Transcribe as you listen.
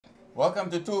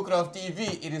Welcome to Toolcraft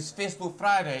TV. It is Festool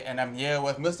Friday and I'm here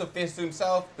with Mr. Festool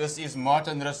himself. This is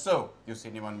Martin Rousseau. You've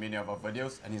seen him on many of our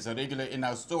videos and he's a regular in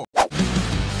our store.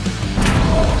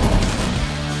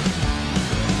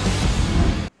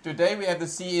 Today we have the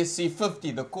CSC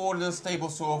 50, the cordless table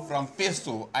saw from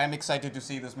Festool. I am excited to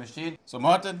see this machine. So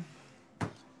Martin,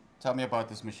 tell me about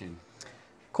this machine.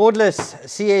 Cordless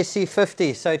CSC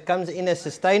 50. So it comes in a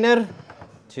Systainer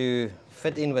to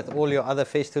fit in with all your other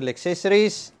Festool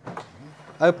accessories.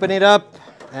 Open it up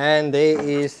and there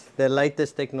is the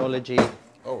latest technology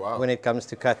when it comes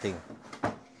to cutting.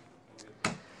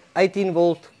 18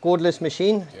 volt cordless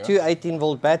machine, two 18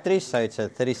 volt batteries, so it's a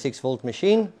 36 volt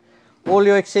machine. All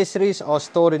your accessories are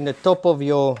stored in the top of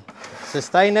your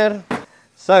Systainer.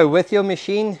 So with your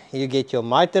machine you get your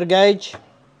miter gauge,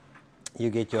 you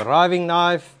get your riving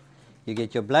knife, you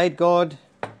get your blade guard,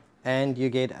 and you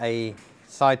get a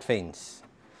side fence.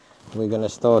 We're going to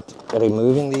start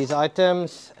removing these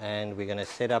items and we're going to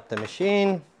set up the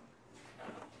machine.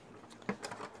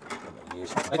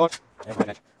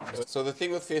 So the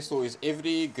thing with Festool is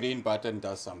every green button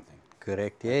does something.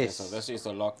 Correct, yes. Okay, so this is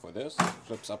the lock for this.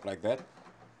 Flips up like that.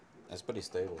 That's pretty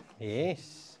stable.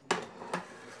 Yes.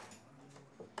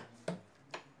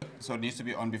 So it needs to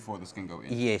be on before this can go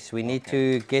in? Yes, we need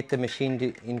to get the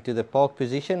machine into the park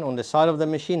position. On the side of the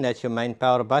machine, that's your main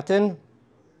power button.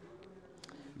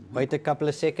 Wait a couple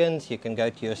of seconds, you can go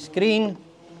to your screen.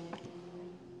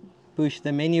 Push the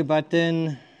menu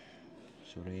button.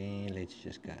 Sorry, let's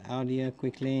just go out here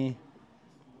quickly.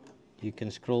 You can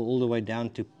scroll all the way down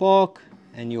to park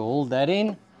and you hold that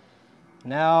in.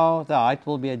 Now the height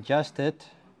will be adjusted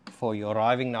for your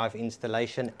riving knife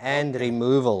installation and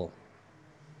removal.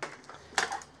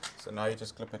 So now you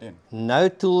just clip it in? No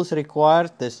tools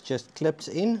required, this just clips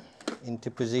into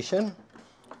position.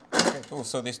 Okay, cool.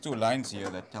 So there's two lines here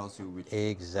that tells you which...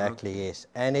 Exactly, yes.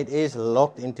 And it is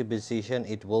locked into position,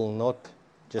 it will not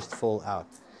just fall out.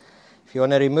 If you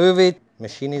want to remove it,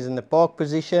 machine is in the park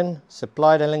position,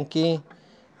 supplied Allen key,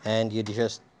 and you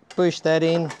just push that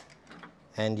in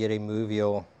and you remove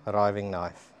your riving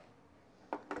knife.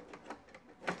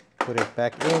 Put it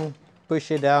back in,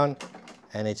 push it down,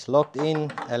 and it's locked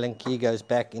in. Allen key goes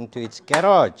back into its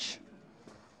garage.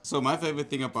 So my favorite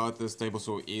thing about this table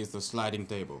saw is the sliding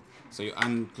table. So you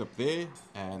unclip there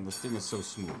and this thing is so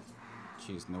smooth.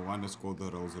 Jeez, no wonder it's called the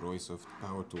Rolls Royce of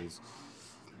power tools.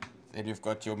 Then you've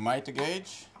got your miter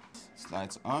gauge,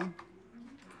 slides on,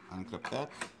 unclip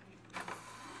that.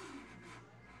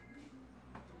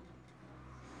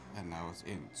 And now it's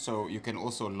in. So you can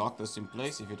also lock this in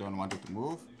place if you don't want it to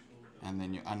move. And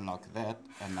then you unlock that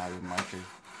and now your miter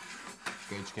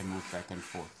gauge can move back and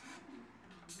forth.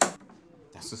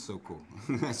 This is so cool.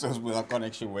 So I can't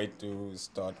actually wait to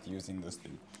start using this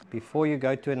thing. Before you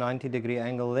go to a 90-degree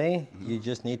angle there, you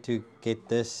just need to get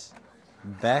this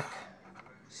back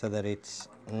so that it's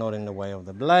not in the way of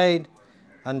the blade.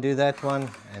 Undo that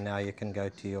one and now you can go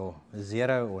to your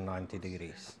 0 or 90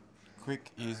 degrees.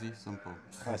 Quick, easy, simple.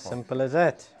 As simple as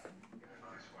that.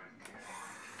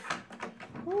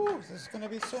 Ooh, this is going to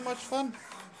be so much fun.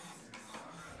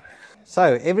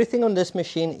 So everything on this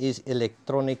machine is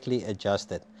electronically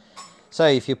adjusted. So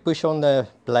if you push on the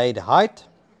blade height,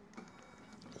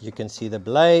 you can see the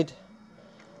blade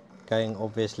going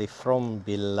obviously from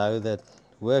below the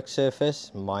work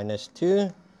surface,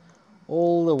 -2,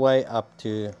 all the way up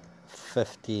to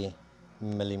 50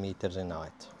 millimeters in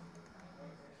height.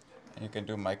 And you can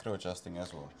do micro adjusting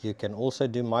as well. You can also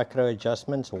do micro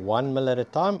adjustments 1 mil at a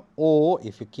time, or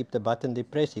if you keep the button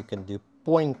depressed, you can do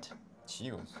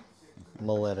 0.1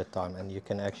 mil at a time, and you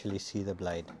can actually see the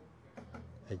blade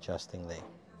adjusting there.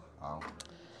 Wow.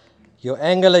 Your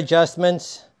angle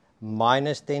adjustments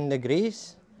 -10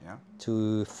 degrees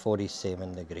to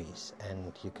 47 degrees,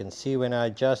 and you can see when I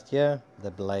adjust here, the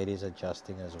blade is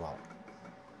adjusting as well.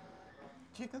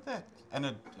 Look at that.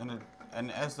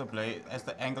 And as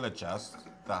the angle adjusts,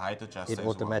 the height adjusts It as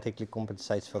automatically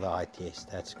compensates for the height. Yes,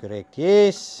 that's correct.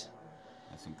 Yes.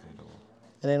 That's incredible.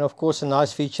 And then of course a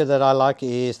nice feature that I like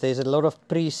is there's a lot of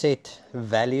preset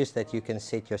values that you can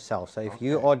set yourself. So if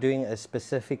you are doing a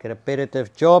specific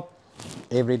repetitive job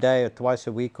every day or twice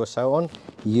a week or so on,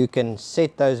 you can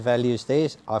set those values there.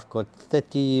 I've got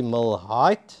 30 mil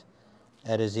height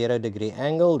at a 0 degree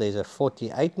angle. There's a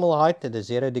 48 mil height at a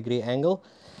 0 degree angle.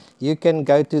 You can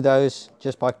go to those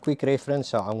just by quick reference.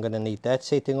 So I'm going to need that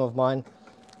setting of mine,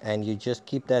 and you just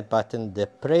keep that button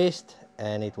depressed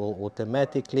and it will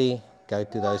automatically go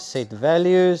to those set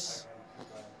values.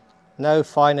 No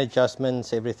fine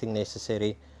adjustments, everything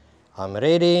necessary. I'm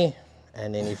ready,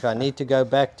 and then if I need to go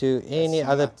back to any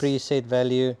other preset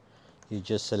value, you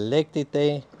just select it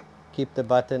there keep the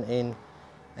button in,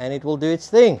 and it will do its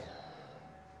thing.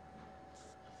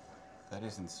 That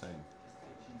is insane.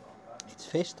 It's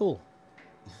Festool.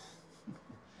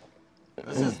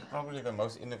 This is probably the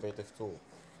most innovative tool.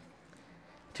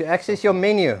 To access your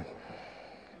menu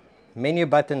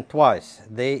button twice,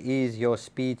 there is your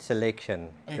speed selection.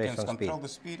 Oh, you Press can on control speed. the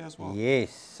speed as well?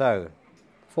 Yes, so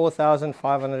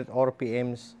 4,500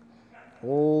 RPMs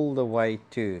all the way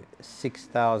to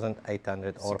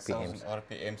 6,800 RPMs. 6,000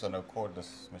 RPMs on a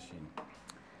cordless machine.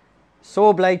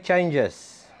 Saw blade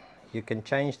changes. You can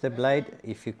change the blade.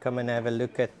 If you come and have a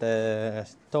look at the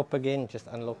top again, just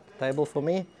unlock the table for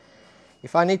me.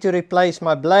 If I need to replace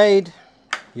my blade,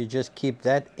 you just keep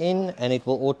that in and it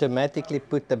will automatically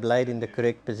put the blade in the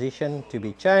correct position to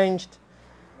be changed.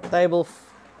 Table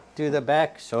to the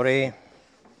back, sorry.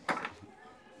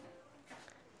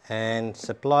 And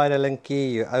supplier link key,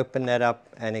 you open that up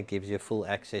and it gives you full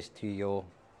access to your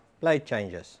blade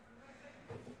changes.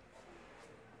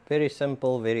 Very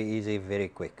simple, very easy, very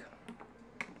quick.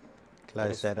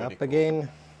 Close that up again.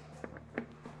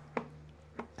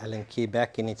 Allen key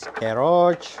back in its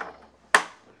garage.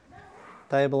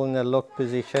 Table in the lock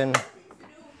position.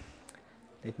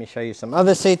 Let me show you some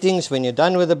other settings. When you're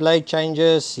done with the blade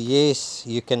changes, yes,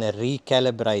 you can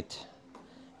recalibrate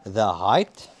the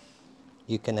height.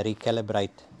 You can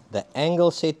recalibrate the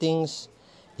angle settings,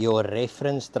 your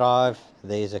reference drive.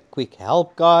 There's a quick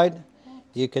help guide.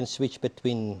 You can switch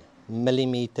between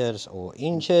millimeters or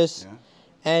inches,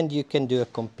 and you can do a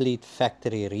complete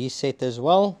factory reset as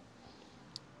well.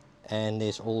 And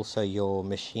there's also your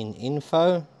machine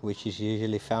info, which is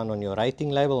usually found on your rating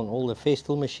label on all the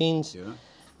Festool machines.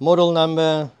 Model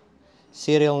number,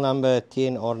 serial number,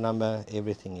 TNR number,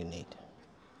 everything you need.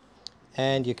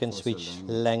 And you can switch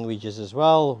languages as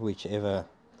well, whichever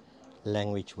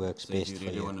language works best for you. If you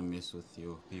really want to mess with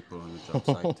your people on the job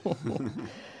site.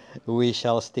 We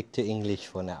shall stick to English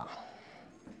for now.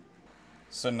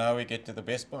 So now we get to the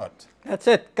best part. That's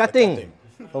it, cutting.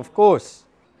 Of course.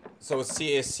 So it's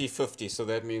CSC 50, so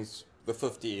that means the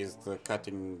 50 is the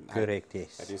cutting. Correct,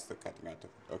 yes. That is the cutting item.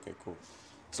 Okay, cool.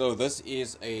 So this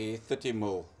is a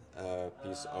 30mm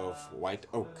piece of white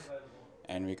oak,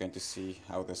 and we're going to see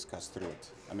how this cuts through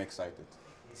it. I'm excited.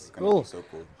 This is going to be so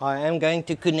cool. I am going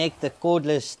to connect the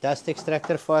cordless dust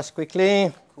extractor for us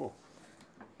quickly. Cool.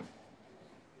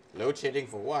 Load shedding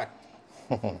for what?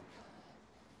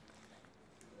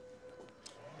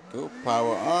 Go,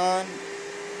 power on.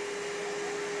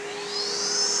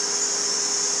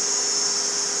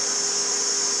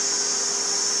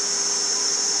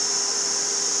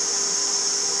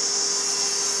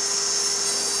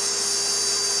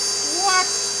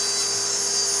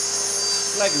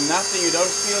 Like nothing, you don't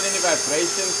feel any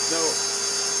vibrations. No,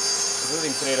 this is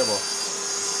incredible.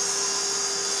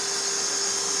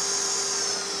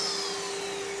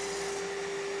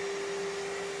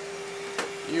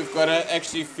 You've got to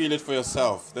actually feel it for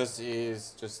yourself. This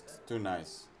is just too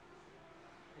nice.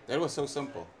 That was so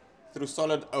simple. Through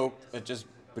solid oak, it just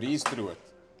breezed through it.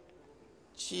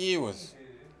 Gee whiz.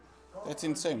 That's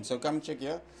insane. So come check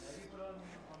here.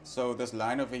 So this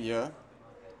line over here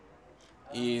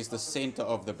is the center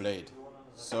of the blade.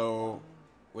 So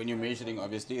when you're measuring,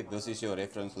 obviously this is your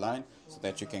reference line so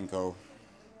that you can go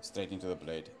straight into the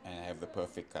blade and have the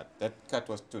perfect cut. That cut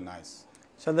was too nice.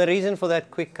 So the reason for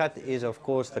that quick cut is of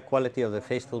course the quality of the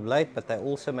Festool blade, but they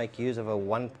also make use of a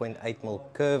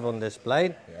 1.8mm curve on this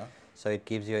blade. Yeah. So it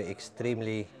gives you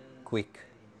extremely quick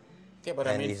but and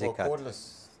I mean easy for cut.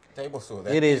 cordless table saw,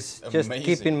 that It is, just amazing.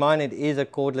 keep in mind it is a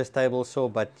cordless table saw,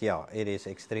 but yeah, it is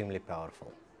extremely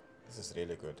powerful. This is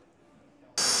really good.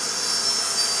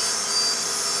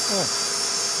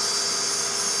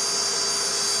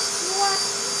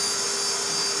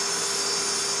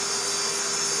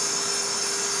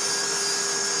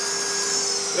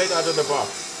 Straight out of the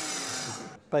box.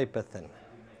 Paper thin.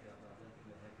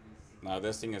 Now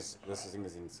this thing is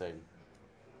insane.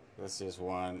 This is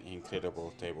one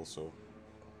incredible table saw.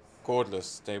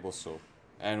 Cordless table saw.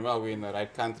 And well, we're in the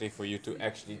right country for you to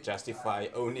actually justify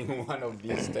owning one of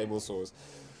these table saws.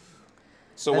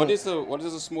 So what is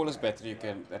the smallest battery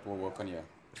that will work on here?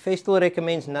 Festool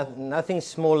recommends nothing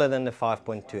smaller than the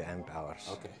 5.2 amp hours.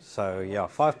 Okay. So yeah,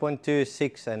 5.2,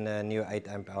 6 and a new 8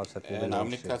 amp hours that will be And how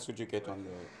many launched cuts would you get on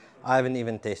the... I haven't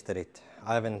even tested it.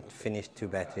 I haven't finished 2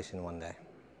 batteries in one day.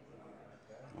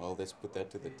 Well, let's put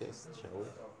that to the test, shall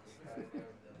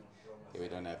we? We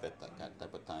don't have that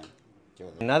type of time.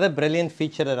 Another brilliant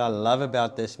feature that I love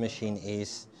about this machine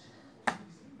is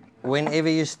whenever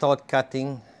you start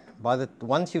cutting,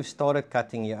 once you've started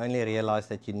cutting, you only realize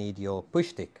that you need your push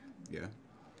stick. Yeah.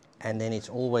 and then it's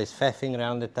always faffing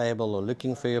around the table or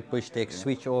looking for your push deck,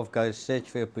 switch off, go search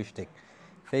for your push deck.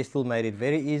 Festool made it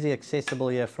very easy, accessible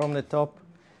here from the top.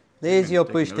 There's your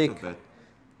push deck,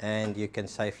 and you can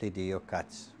safely do your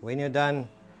cuts. When you're done,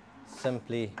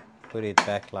 simply put it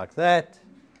back like that.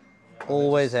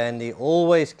 Always handy,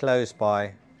 always close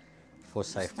by for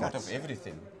safe Thought cuts. of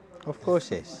everything. Of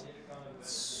course, yes.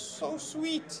 So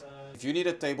sweet. If you need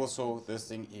a table saw, this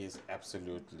thing is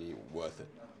absolutely worth it.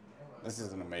 This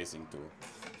is an amazing tool.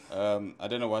 I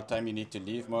don't know what time you need to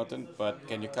leave, Martin, but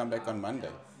can you come back on Monday?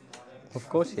 Of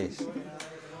course, yes.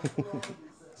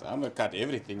 So I'm going to cut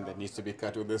everything that needs to be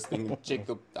cut with this thing and check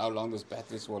how long those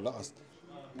batteries will last.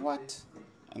 What?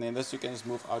 And then this you can just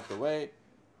move out the way.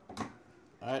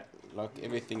 Alright, lock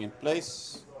everything in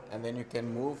place, and then you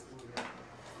can move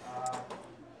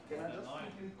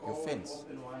your fence.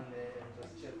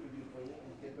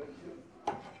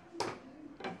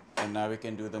 And now we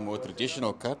can do the more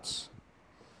traditional cuts.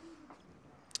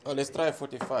 Oh, let's try a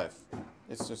 45.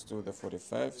 Let's just do the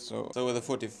 45. So with the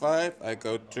 45, I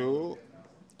go to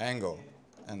angle,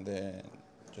 and then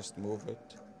just move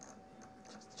it.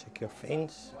 Check your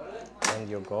fence and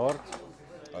your guard.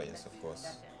 Oh yes, of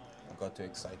course. I got too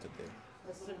excited there.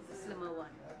 The slimmer one.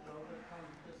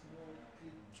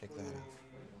 Check that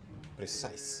out.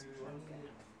 Precise.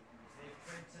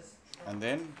 And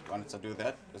then, once I do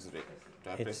that, it's ready.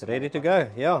 It's ready to go,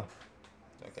 yeah.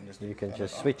 So I can just You can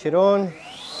just switch it on.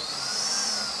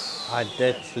 I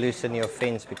did loosen your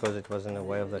fence because it was in the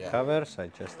way of the cover, so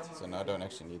So now I don't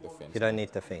actually need the fence. you don't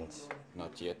need the fence.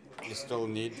 Not yet. You still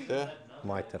need the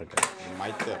Miter go.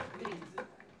 miter.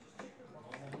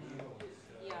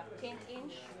 Yeah, 10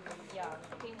 inch. Yeah,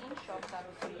 10-inch short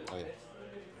arrow 3. Oh yeah.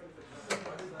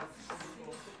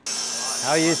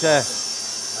 How are you, sir?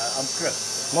 I'm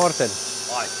Chris. Martin.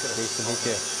 Hi, Chris. Pleased to meet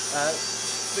you.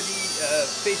 For the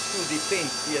Festool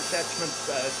defense, the attachment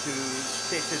to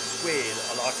set it square,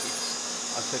 I like it.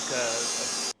 I took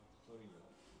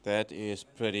That is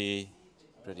pretty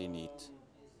neat.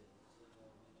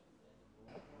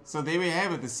 So there we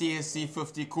have it, the CSC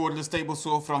 50 cordless table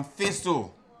saw from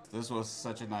Festool. This was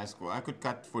such a nice call. I could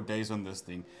cut for days on this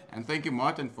thing. And thank you,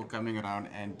 Martin, for coming around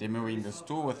and demoing this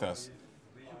tool with us.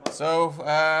 So,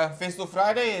 Festool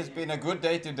Friday has been a good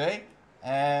day today.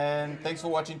 And thanks for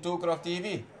watching Toolcraft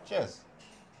TV. Cheers.